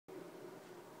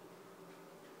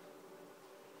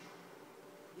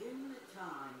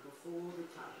time before the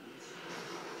Titans,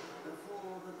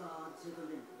 before the gods of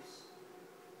Olympus,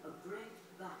 a great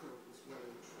battle was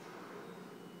waged.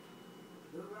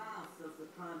 The wrath of the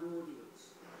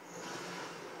primordials.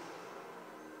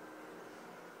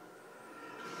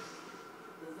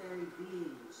 The very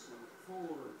beings who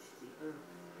forged the earth.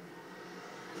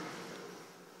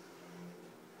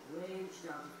 Raged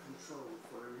out of control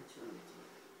for an eternity.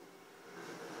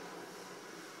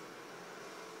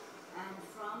 And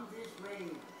from this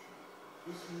rage,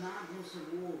 this madness of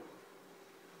war,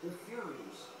 the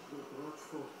Furies were brought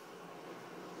forth.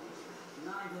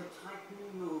 Neither Titan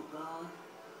nor God,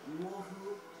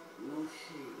 mortal nor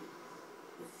shade,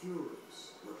 the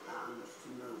Furies were bound to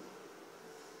know.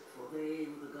 For they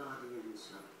were the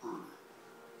guardians of honor,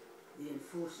 the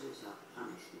enforcers of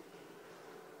punishment,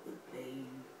 the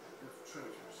bane of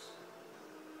traitors.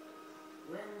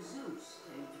 When Zeus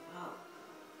came to power,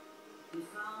 he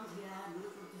found he had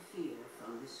little to fear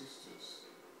from the sisters.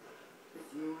 The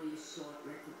Furies sought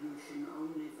retribution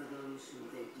only for those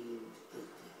whom they deemed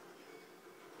guilty.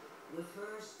 The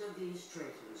first of these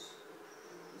traitors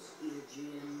was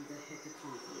Aegean the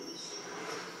Hecatoncheires.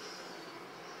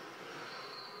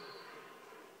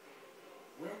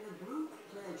 When the brute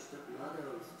pledged a blood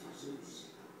oath to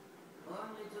Zeus,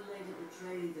 only to later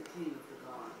betray the king of the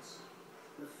gods,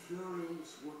 the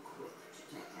Furies were quick to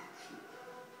take action.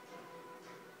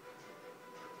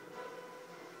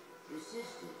 The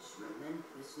sisters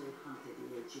relentlessly hunted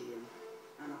Aegean,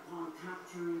 and upon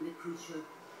capturing the creature,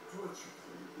 tortured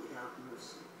him without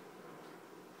mercy.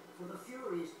 For the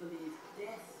Furies believed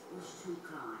death was too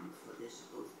kind for this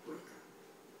oath-breaker.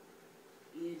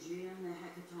 Aegean the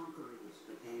Hecatoncheires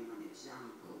became an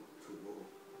example to war.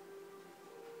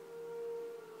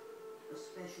 A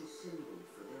special symbol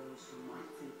for those who might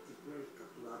think to break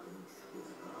a blood oath with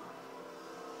a god.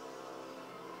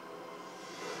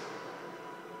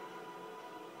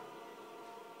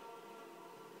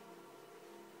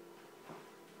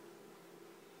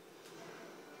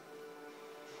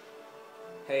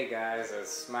 Hey guys,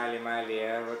 it's Smiley Miley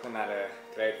here with another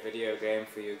great video game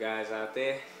for you guys out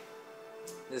there.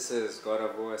 This is God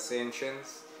of War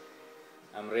Ascensions.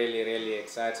 I'm really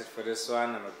excited for this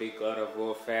one. I'm a big God of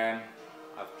War fan.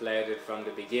 I've played it from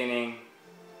the beginning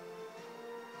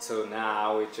till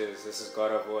now, this is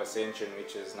God of War Ascension,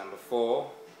 which is number 4.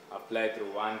 I've played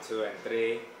through 1, 2 and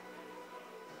 3,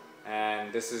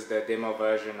 and this is the demo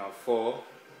version of 4,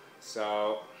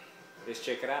 so let's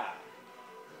check it out.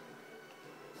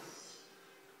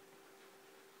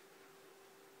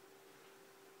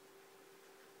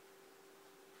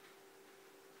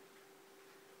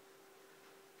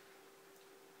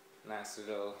 Nice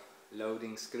little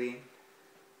loading screen.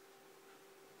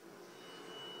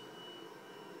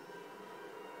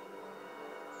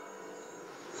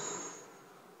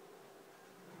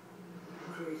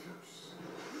 Kratos,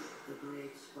 the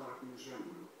great Spartan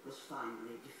general, was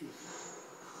finally defeated.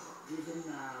 Driven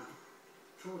mad,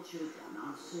 tortured and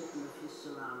uncertain of his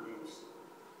surroundings,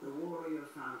 the warrior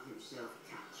found himself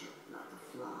captured like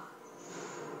a fly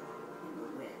in the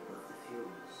web of the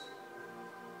Furies.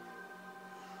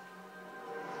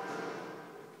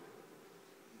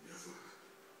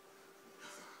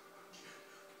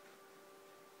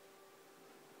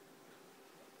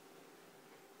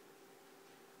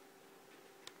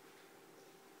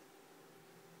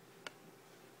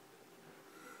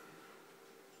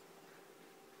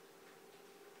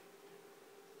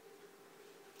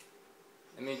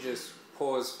 Let me just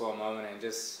pause for a moment and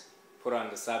just put on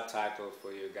the subtitle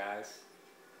for you guys.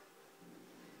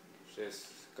 Just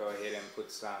go ahead and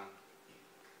put some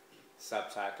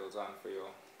subtitles on for you,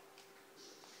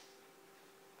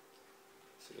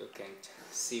 so you can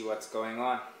see what's going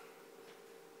on.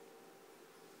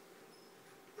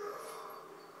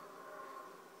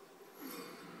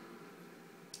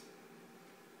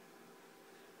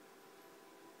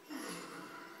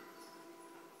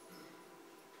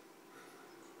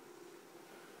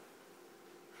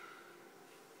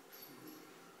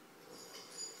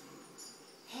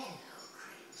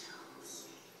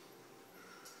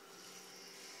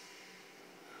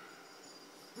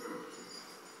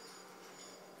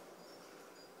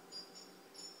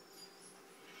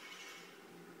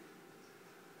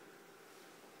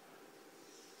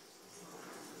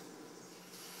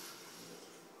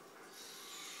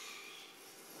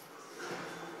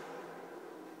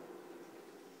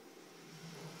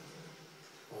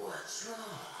 What's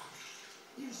wrong?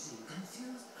 You seem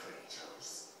confused,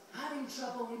 Kratos. Having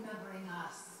trouble remembering our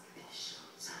special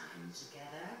time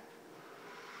together?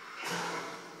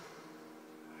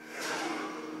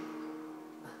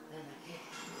 But then again,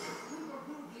 we were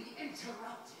rudely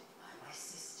interrupted by my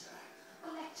sister,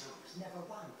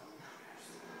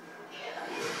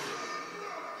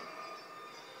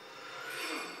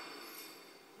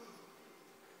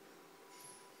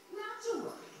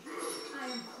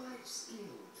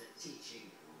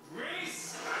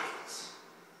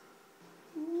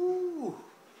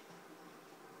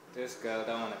 This girl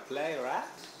don't want to play, right?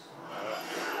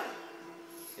 Alright.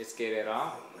 Let's get it on.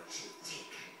 What you take?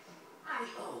 I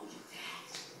owe you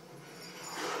that.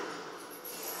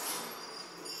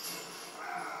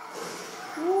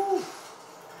 Woo.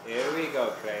 Here we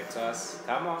go, Kratos.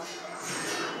 Come on.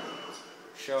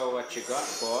 Show what you got,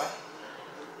 boy.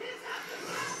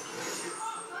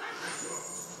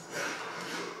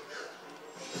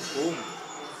 Boom.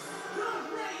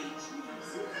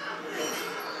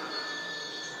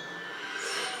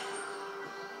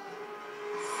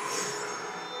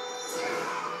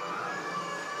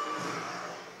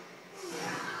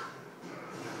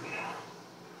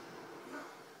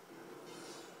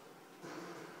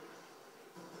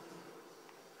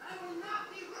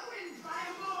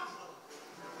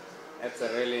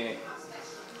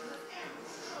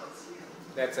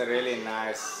 That's a really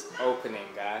nice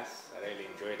opening, guys. I really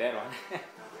enjoyed that one.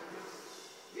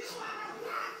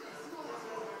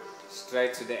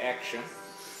 Straight to the action.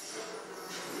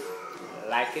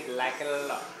 Like it a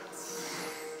lot.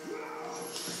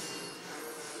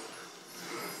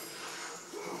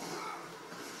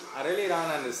 I really don't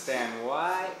understand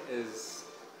why isn't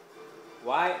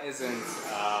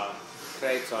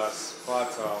Kratos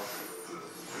part of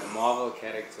the Marvel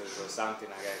characters or something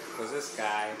like that? Because this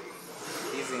guy,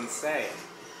 he's insane.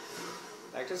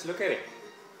 Like, just look at him.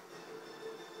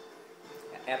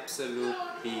 An absolute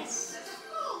beast.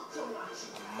 A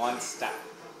monster.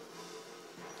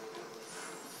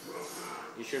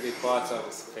 He should be part of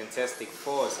this Fantastic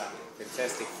Four or something.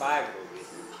 Fantastic Five will be.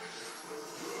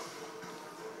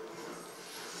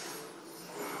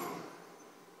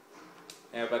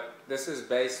 Yeah, but this is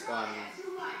based on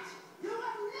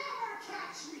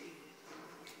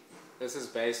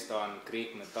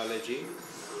Greek mythology.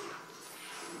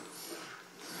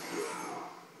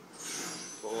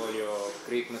 For all your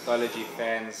Greek mythology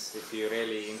fans, if you're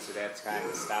really into that kind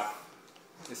of stuff,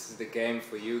 this is the game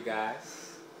for you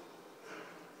guys.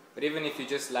 But even if you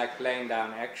just like playing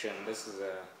down action, this is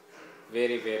a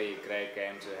very, very great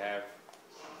game to have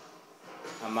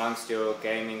amongst your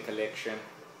gaming collection.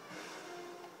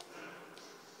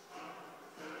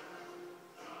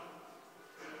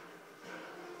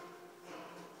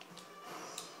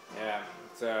 Yeah,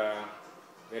 it's a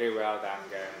very well done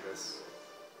game, this.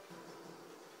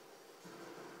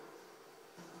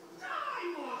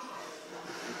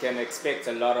 You can expect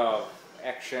a lot of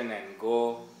action and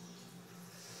gore,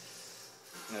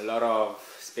 and a lot of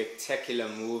spectacular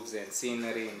moves and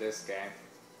scenery in this game.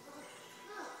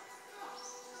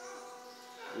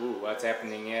 Ooh, what's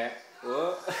happening here?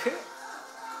 Whoa.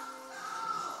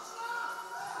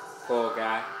 Poor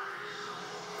guy.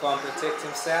 Can't protect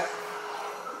himself.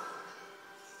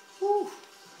 Woo.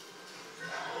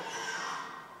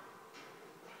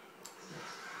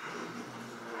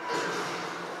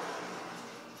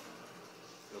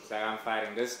 Looks like I'm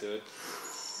fighting this dude.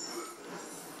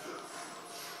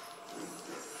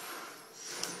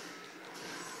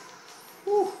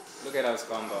 Woo. Look at those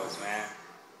combos, man.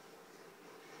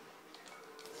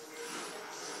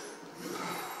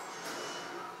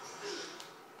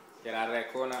 Get out of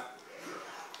that corner.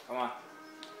 Come on.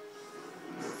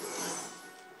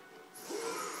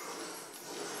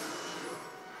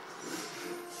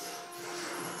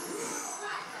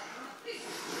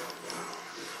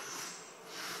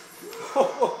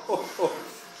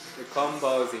 The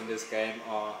combos in this game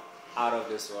are out of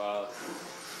this world.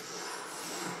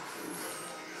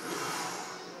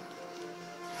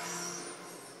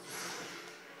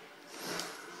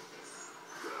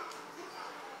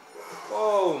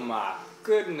 Oh my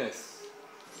goodness.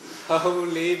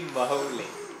 Holy moly.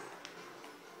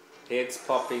 Heads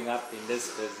popping up in this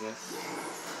business.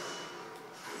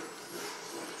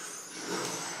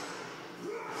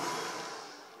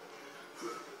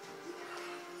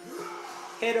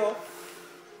 Head off.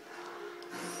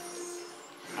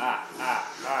 Ah.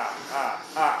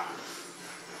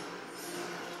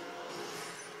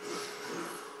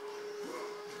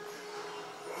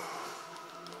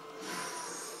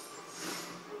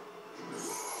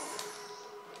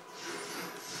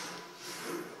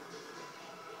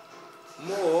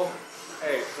 More.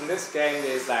 Hey, in this game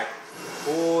there's like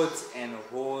hordes and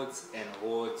hordes and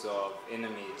hordes of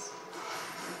enemies.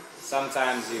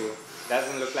 Sometimes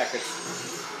doesn't look like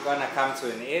it's gonna come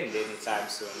to an end anytime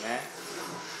soon, man.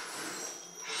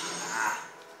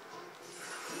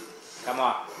 Come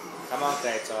on,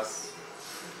 Kratos.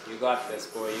 You got this,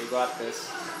 boy. You got this.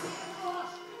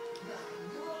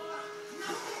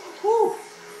 Woo!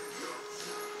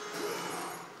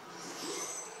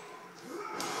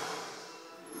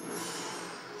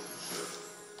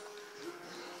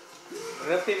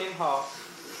 Rip him in half.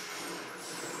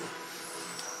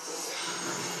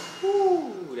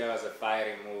 that was a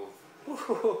fiery move.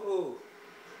 Woohoo.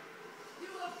 You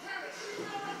will perish in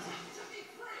your attempt to be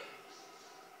free.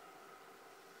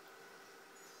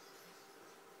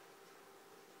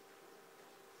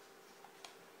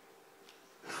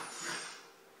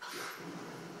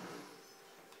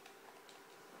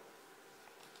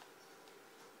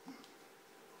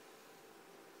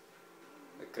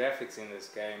 The graphics in this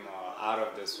game are out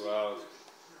of this world.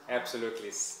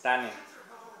 Absolutely stunning.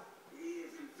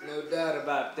 No doubt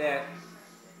about that.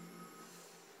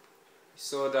 You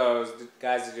saw those,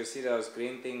 guys, did you see those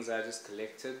green things I just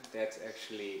collected? That's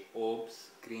actually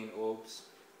orbs, green orbs.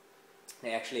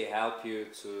 They actually help you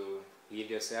to heal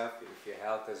yourself if your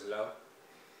health is low.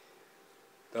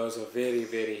 Those are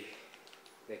they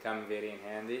come very in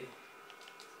handy.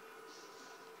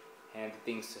 Handy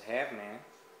things to have, man.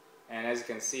 And as you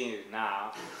can see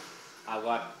now, I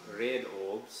got red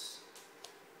orbs.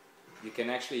 You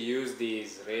can actually use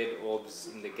these red orbs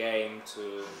in the game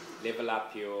to level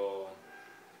up your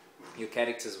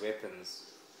character's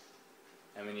weapons.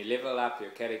 And when you level up your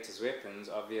character's weapons,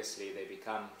 obviously they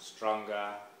become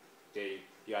stronger.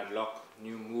 You unlock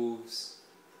new moves,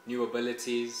 new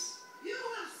abilities. You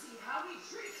will see how we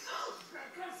treat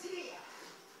Oathbreakers here.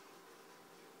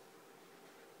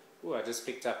 Ooh, I just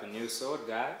picked up a new sword,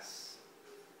 guys.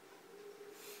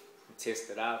 I'll test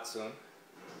it out soon.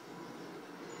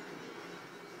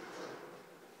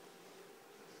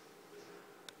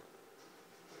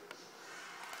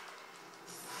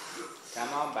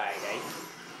 Come on, baby.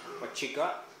 What you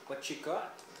got? What you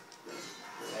got?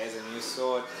 There's a new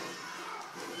sword.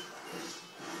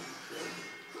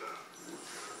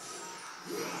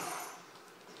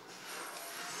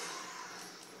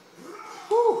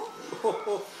 Woo!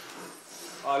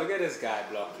 Oh, look at this guy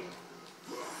blocking.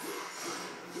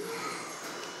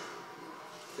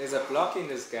 There's a block in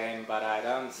this game, but I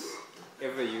don't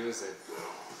ever use it.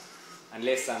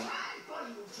 Unless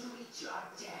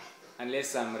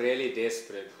I'm really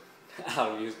desperate,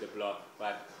 I'll use the block,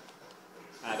 but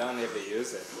I don't ever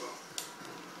use it.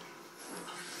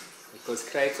 Because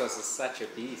Kratos is such a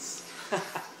beast.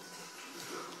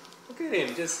 Look at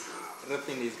him, just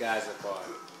ripping these guys apart.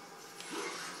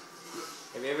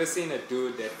 Have you ever seen a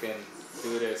dude that can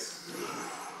do this?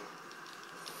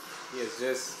 He has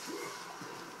just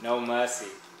no mercy.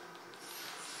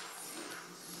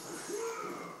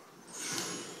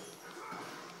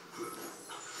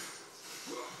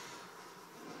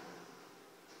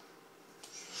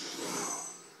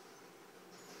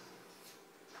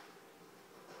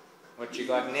 What you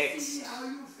got next? See how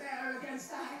you fare against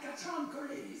the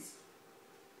Hecatonkles.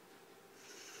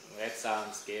 That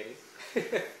sounds scary.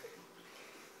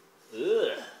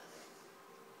 Ugh.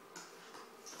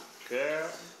 Girl,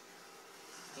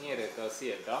 you need to go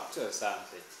see a doctor or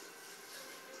something.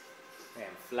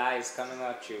 Man, flies coming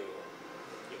out your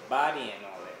body and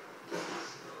all that.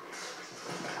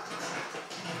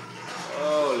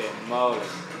 Holy moly.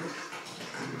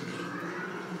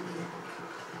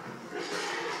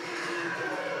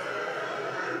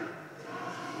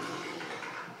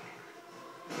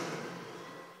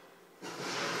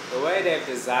 The way they've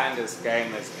designed this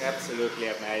game is absolutely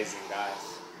amazing,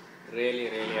 guys. Really,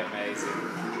 really amazing.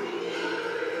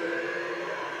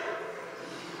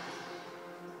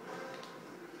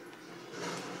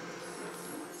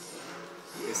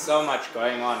 There's so much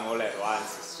going on all at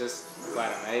once. It's just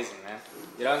quite amazing, man.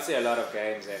 You don't see a lot of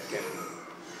games that can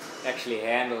actually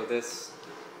handle this.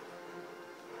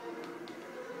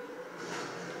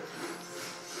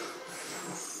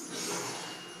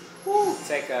 Woo,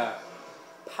 take a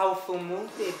powerful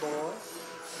move there, boy.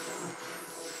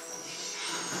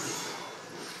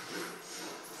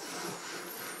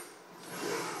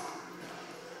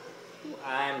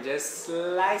 I'm just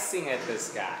slicing at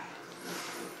this guy.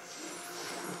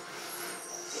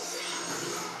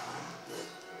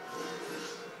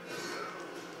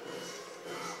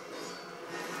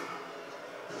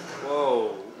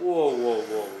 Whoa, whoa, whoa,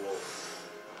 whoa, whoa.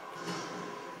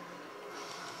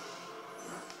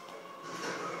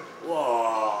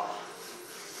 Whoa.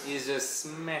 He's just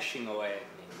smashing away at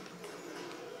me.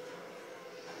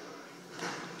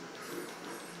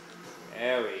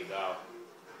 There we go.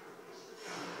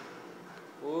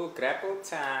 Ooh, grapple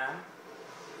time.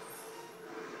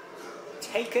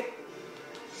 Take it.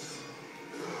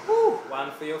 Woo,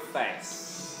 one for your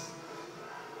face.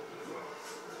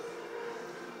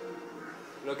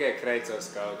 Look at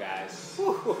Kratos go, guys.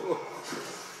 Woo.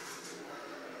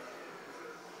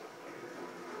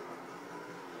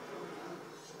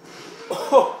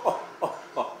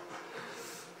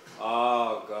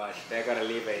 Oh gosh, they're gonna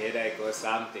leave a headache or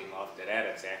something after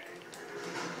that attack.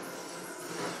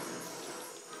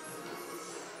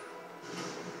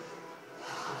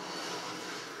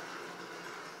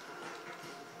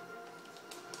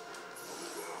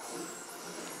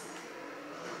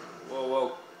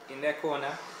 in that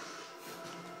corner.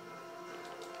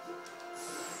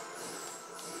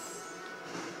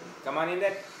 Come on in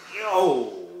that. Yo!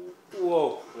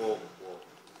 Whoa, whoa, whoa.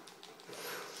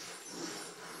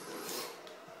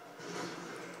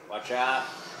 Watch out.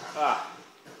 Ah.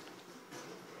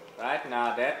 Right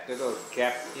now, that little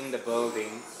gap in the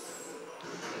building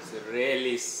is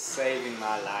really saving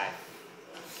my life.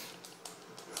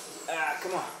 Ah,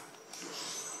 come on.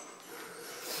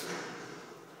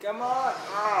 Come on.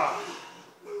 Ah.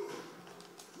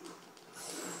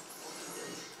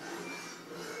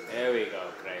 There we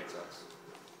go, Kratos.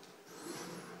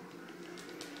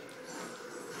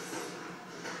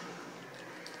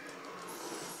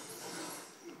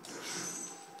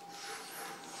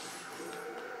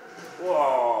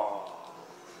 Whoa!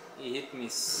 He hit me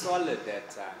solid that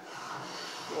time.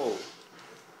 Whoa.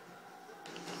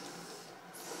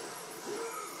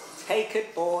 Take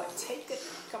it, boy. Take it.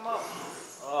 Come on.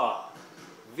 Oh,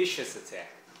 vicious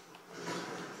attack.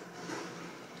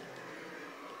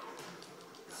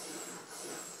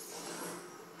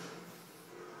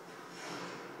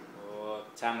 Oh,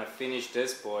 time to finish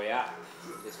this boy up.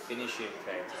 Just finish him,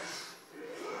 Kratos.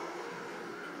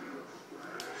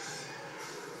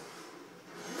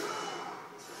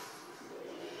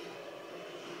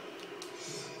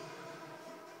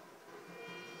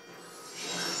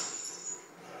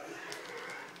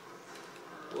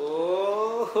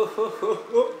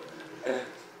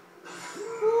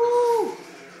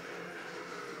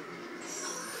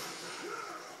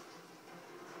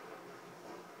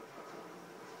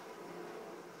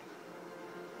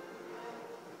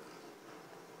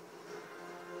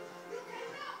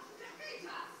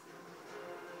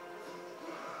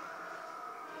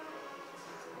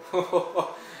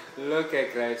 Oh, look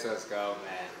at Kratos go,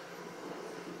 man.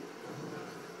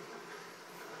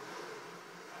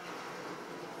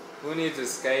 Who needs a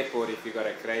skateboard if you got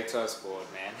a Kratos board,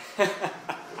 man?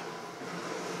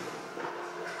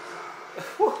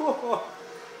 Look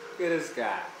at this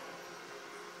guy.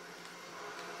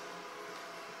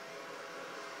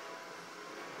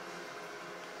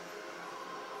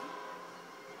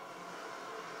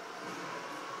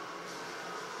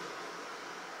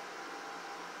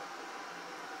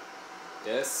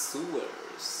 The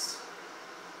sewers.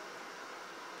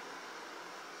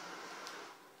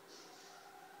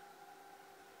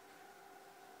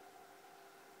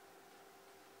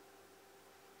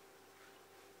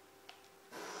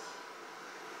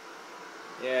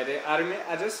 Yeah,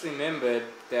 I just remembered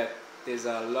that there's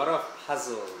a lot of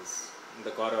puzzles in the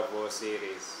God of War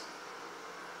series.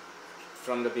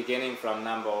 From the beginning, from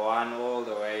number 1 all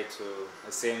the way to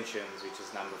Ascensions, which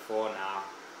is number 4 now.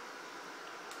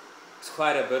 It's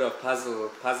quite a bit of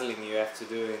puzzling you have to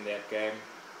do in that game.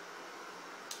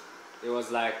 It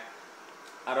was like,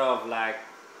 out of like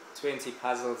 20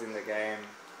 puzzles in the game,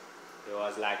 there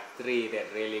was like 3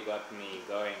 that really got me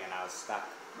going and I was stuck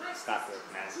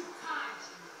with, man.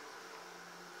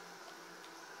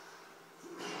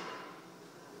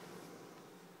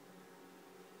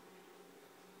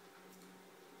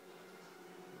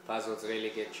 Puzzles really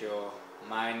get your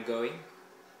mind going.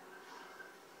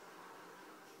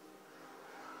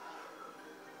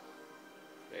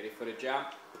 Ready for the jump?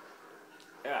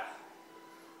 Yeah.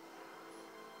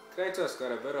 Kratos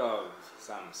got a bit of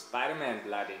some Spider-Man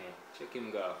blood in him. Check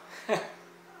him go.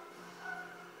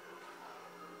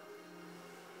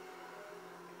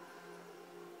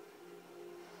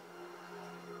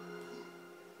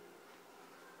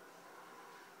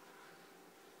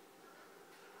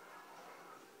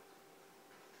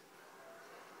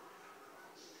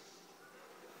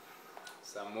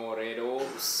 Some more red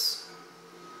orbs.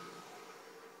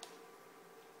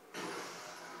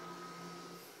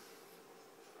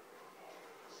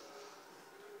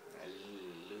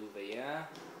 Alluvia.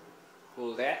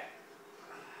 Pull that.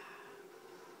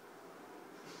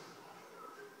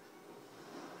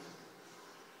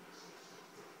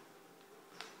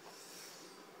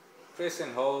 Press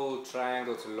and hold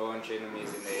triangle to launch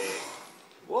enemies in the air.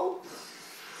 Whoa!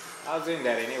 I was doing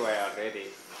that anyway already.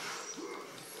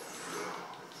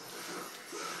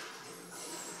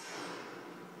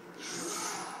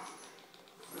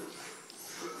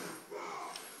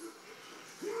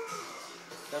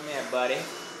 Come here, buddy.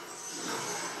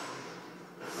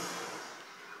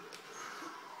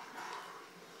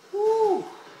 Woo!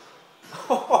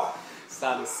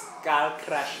 Some skull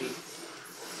crushing.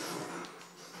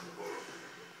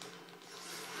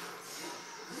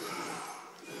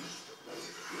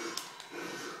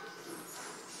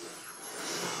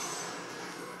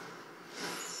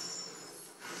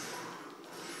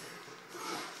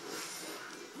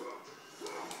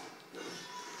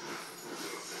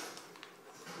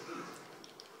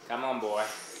 Come on, boy.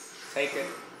 Take it.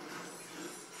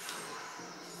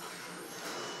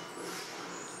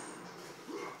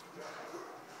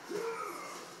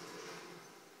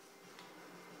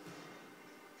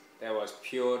 That was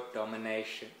pure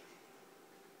domination.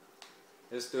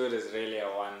 This dude is really a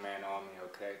one-man army,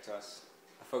 okay, Kratos.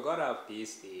 I forgot how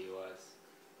beasty he was.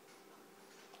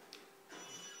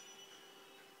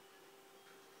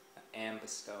 Amber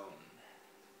stone.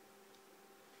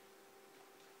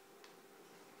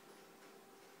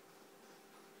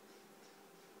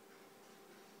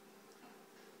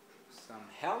 Some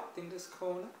health in this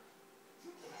corner.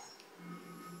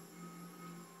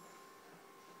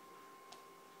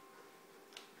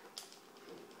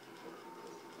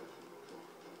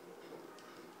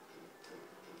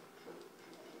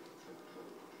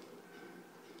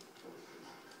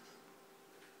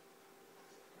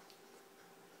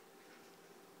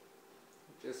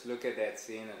 Just look at that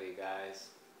scenery, guys.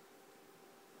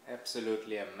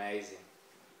 Absolutely amazing.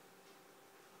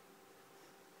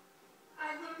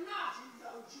 I will not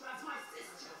indulge you as my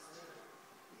sister.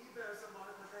 He bears a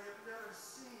mark that they have never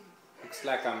seen. Looks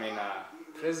like I'm in a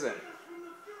prison.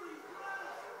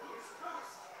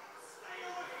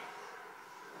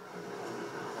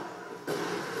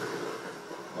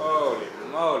 Holy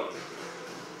moly.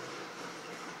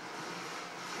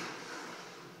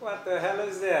 What the hell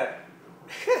is that?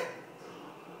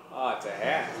 Oh, it's a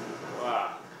hand.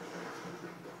 Wow.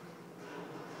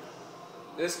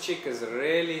 This chick is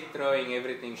really throwing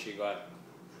everything she got.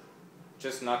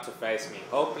 Just not to face me.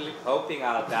 Hoping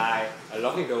I'll die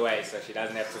along the way so she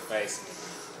doesn't have to face me.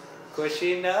 Cause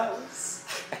she knows.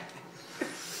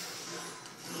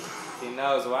 She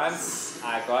knows once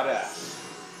I got her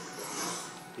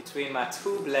between my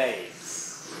two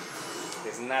blades,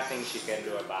 there's nothing she can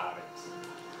do about it.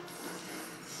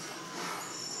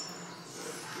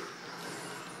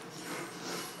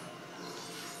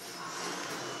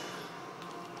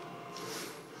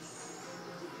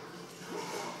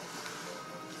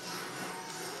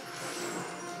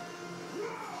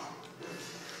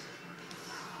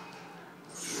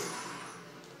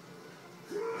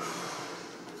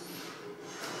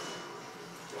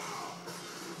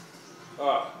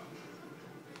 Oh,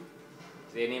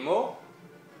 is there any more?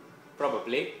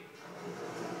 Probably.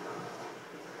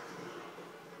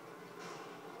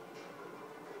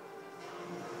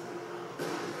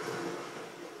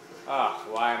 Oh,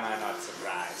 why am I not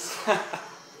surprised?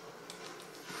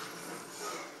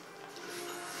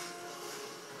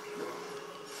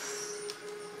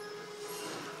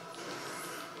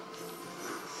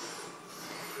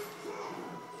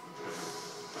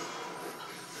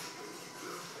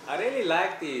 I really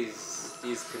like these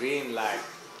green like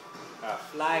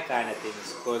fly kind of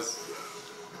things because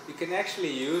you can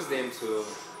actually use them to,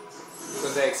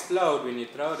 because they explode when you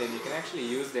throw them, you can actually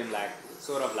use them like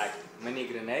sort of like mini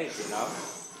grenades, you know,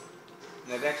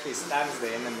 and it actually stuns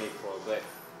the enemy for a bit,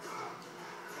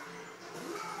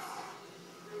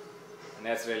 and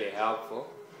that's really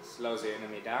helpful. Slows the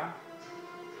enemy down.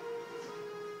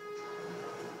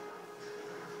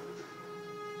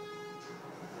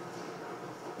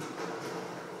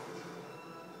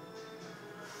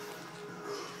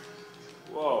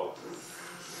 Whoa,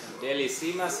 I can barely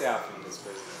see myself in this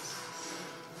business.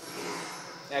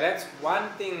 Yeah, that's one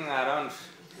thing I don't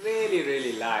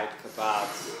really like about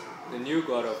the new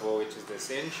God of War, which is the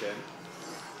Ascension,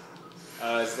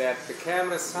 is that the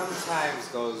camera sometimes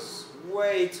goes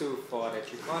way too far that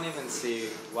you can't even see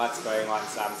what's going on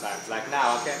sometimes. Like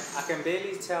now, I can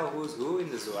barely tell who's who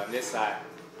in the zoo unless I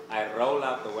roll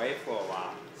out the way for a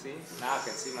while. See, now I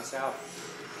can see myself.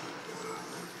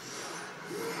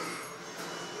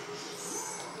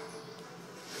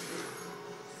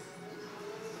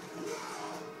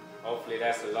 Hopefully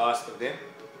that's the last of them.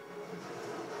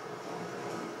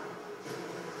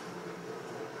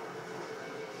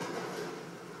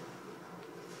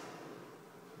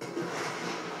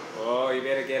 Oh, you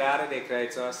better get out of there,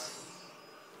 Kratos.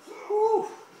 Whew.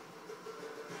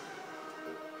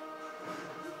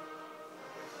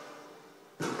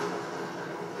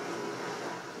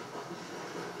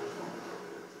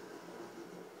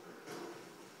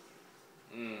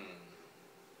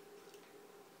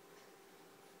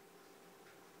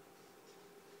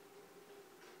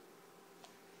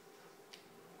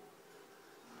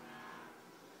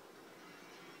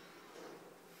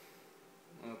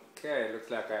 Okay, looks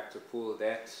like I have to pull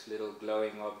that little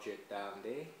glowing object down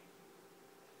there.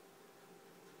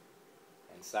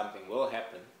 And something will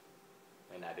happen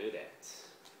when I do that.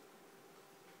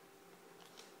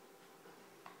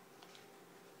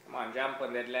 Come on, jump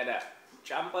on that ladder.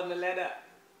 Jump on the ladder.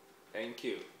 Thank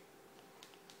you.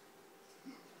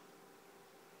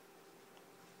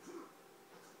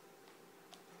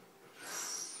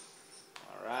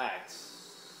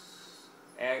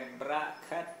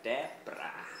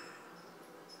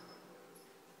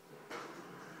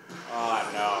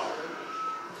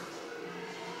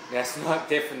 That's not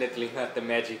definitely not the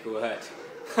magic word.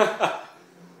 Oh,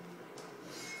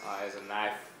 there's a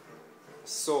knife. A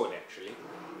sword actually.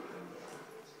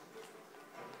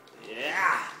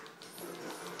 Yeah!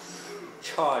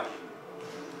 Charge.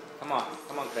 Come on,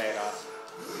 Kratos.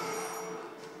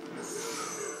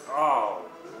 Oh,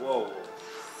 whoa.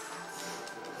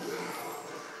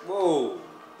 Whoa.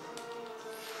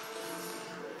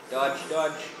 Dodge,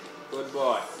 dodge. Good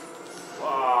boy.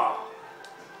 Wow.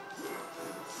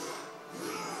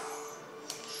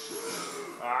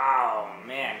 Oh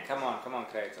man, come on,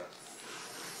 Kratos.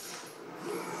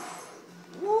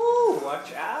 Woo,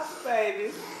 watch out,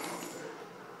 baby.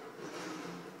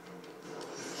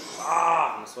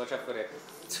 Ah, must watch out for that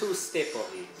two-step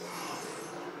of these.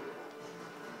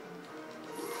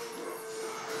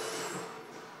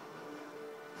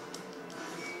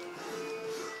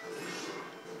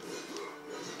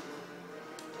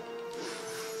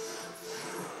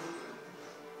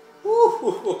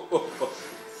 Woo,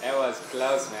 that was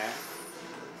close, man.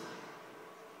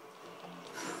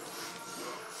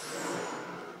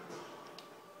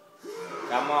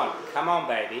 Come on,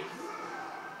 baby.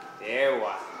 There we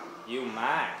are. You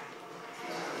mine.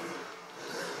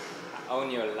 I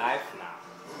own your life now.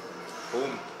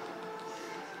 Boom.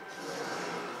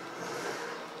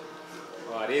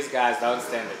 Oh, these guys don't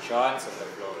stand a chance on the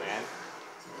floor, man.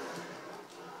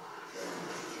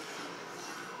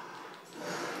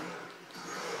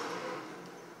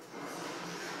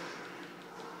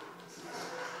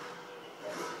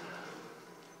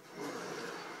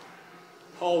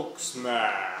 Hulk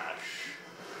smash.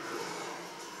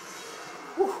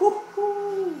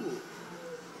 Woo-hoo-hoo.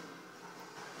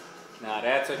 Now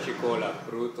that's what you call a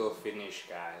brutal finish,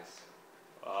 guys.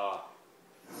 Oh.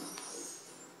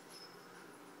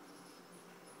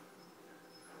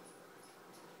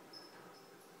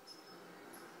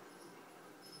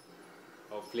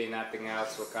 Hopefully nothing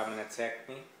else will come and attack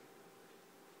me.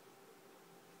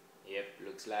 Yep,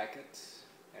 looks like it.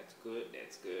 That's good,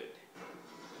 that's good.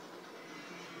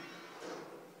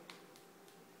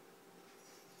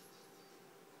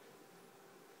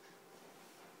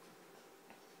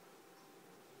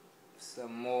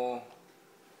 Some more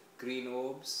green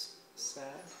orbs sad.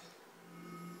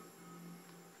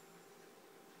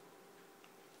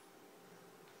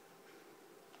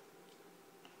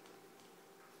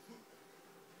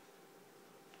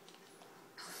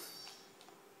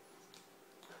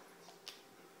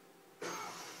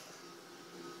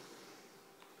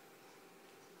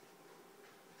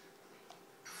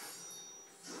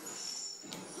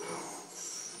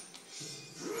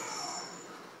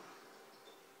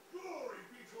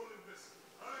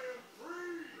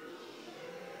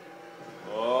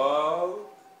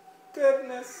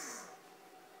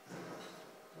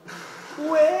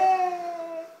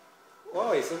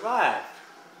 Oh, he survived.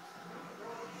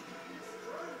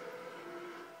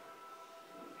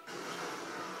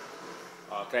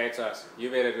 Oh, Kratos, you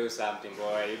better do something,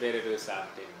 boy. You better do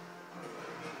something.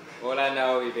 All I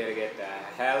know, you better get the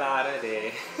hell out of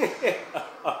there.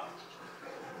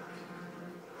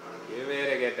 You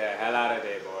better get the hell out of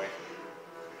there, boy.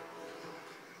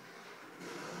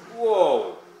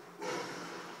 Whoa.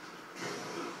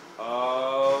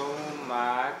 Oh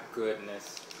my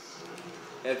goodness.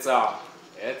 It's on.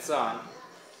 It's on.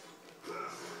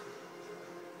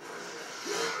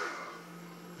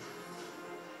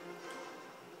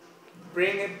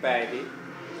 Bring it, baby.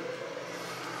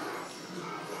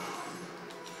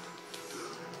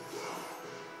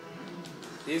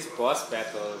 These boss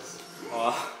battles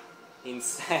are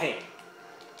insane.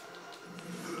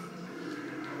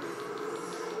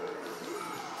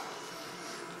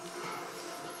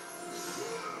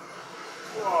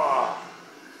 Whoa.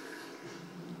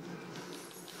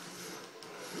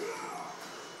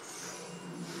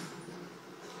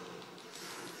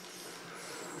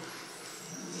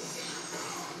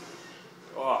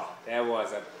 Oh, that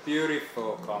was a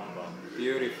beautiful combo.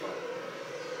 Beautiful.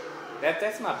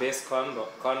 That's my best convo.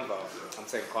 I'm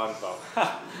saying convo.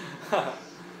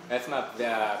 That's my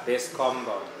best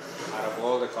combo out of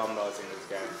all the combos in this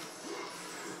game.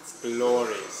 It's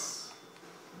glorious.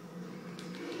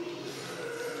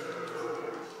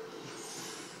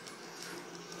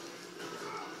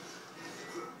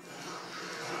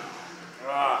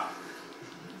 Ah.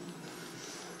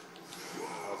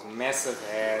 Those massive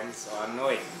hands are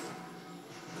annoying.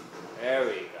 There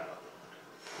we go.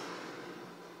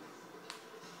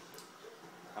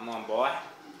 Come on, boy.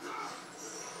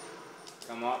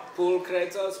 Come on. Pull,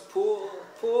 Kratos. Pull.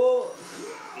 Pull.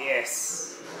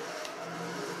 Yes.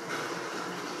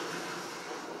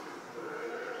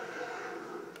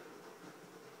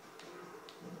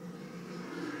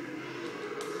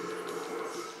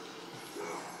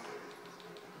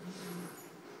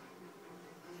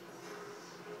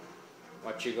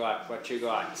 What you got? What you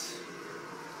got?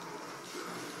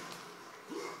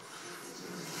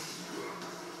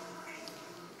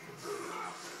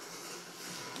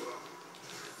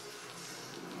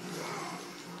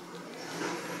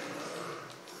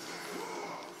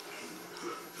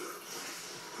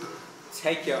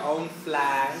 Take your own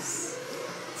flies.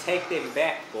 Take them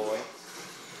back, boy.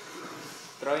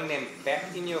 Throwing them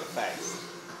back in your face.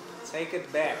 Take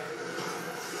it back.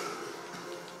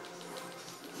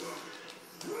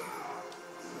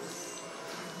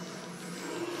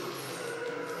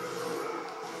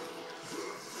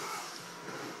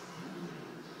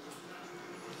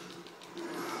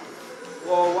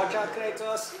 Whoa, watch out,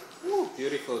 Kratos. Woo,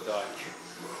 beautiful dodge.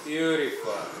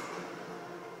 Beautiful.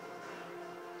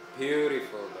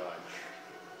 Beautiful dodge.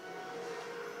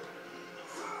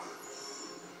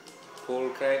 Pull,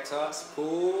 Kratos,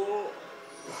 pull.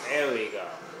 There we go.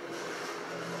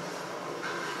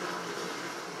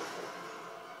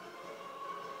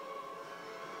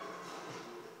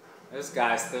 This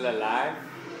guy's still alive?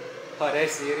 Are they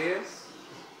serious?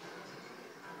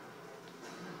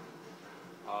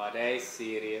 Are they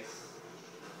serious?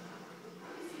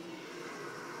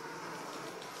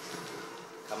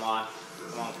 Come on.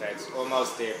 Come on, Kratos.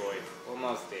 Almost there, boy.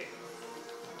 Almost there.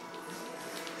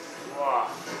 Whoa.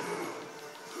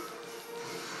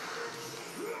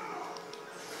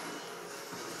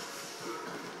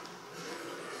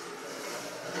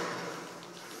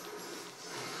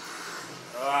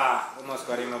 Ah, almost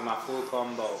got him with my full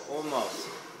combo. Almost.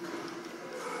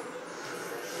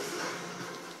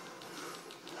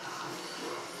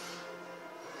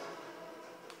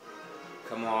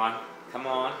 Come on. Come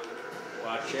on.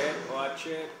 Watch it. Watch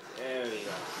it. There we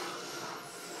go.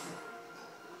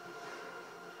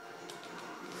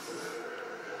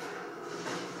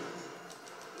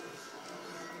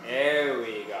 There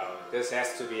we go. This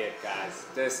has to be it, guys.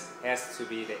 This has to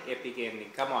be the epic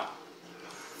ending. Come on.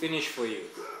 Finish for you.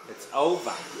 It's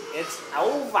over. It's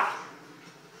over.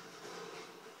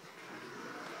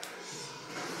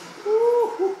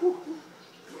 Ooh.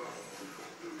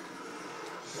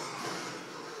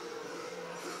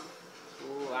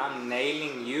 Ooh, I'm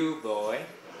nailing you, boy.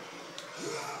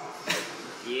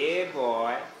 Yeah,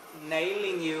 boy.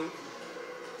 Nailing you.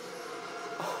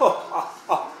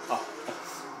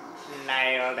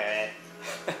 Nailed it.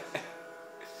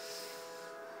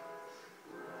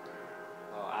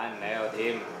 Oh, I nailed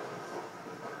him.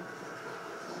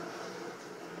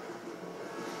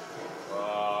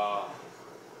 Oh.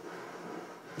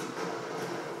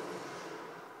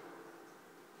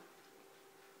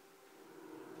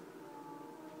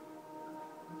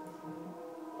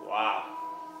 Wow.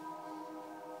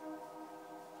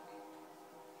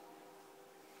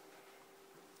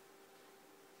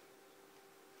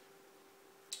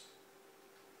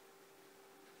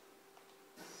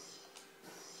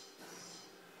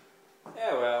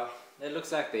 Yeah, well, it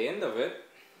looks like the end of it.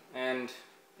 And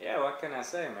yeah, what can I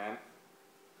say, man?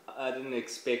 I didn't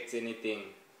expect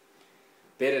anything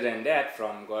better than that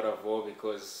from God of War,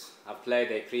 because I've played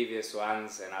the previous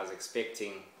ones and I was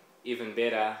expecting even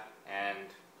better, and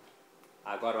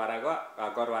I got what I got.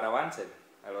 I got what I wanted.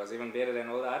 It was even better than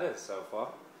all the others so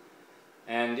far.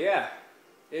 And yeah,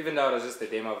 even though it was just a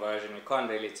demo version, you can't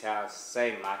really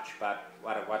say much, but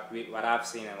what I've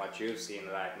seen and what you've seen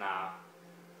right now,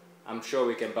 I'm sure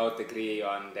we can both agree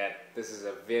on that this is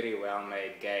a very well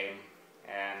made game.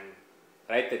 And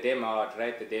rate the demo,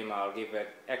 I'll give it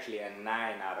actually a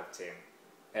 9 out of 10.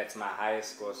 That's my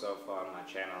highest score so far on my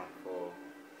channel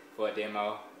for a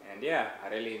demo. And yeah, I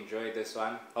really enjoyed this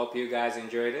one. Hope you guys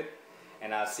enjoyed it.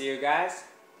 And I'll see you guys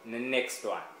in the next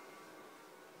one.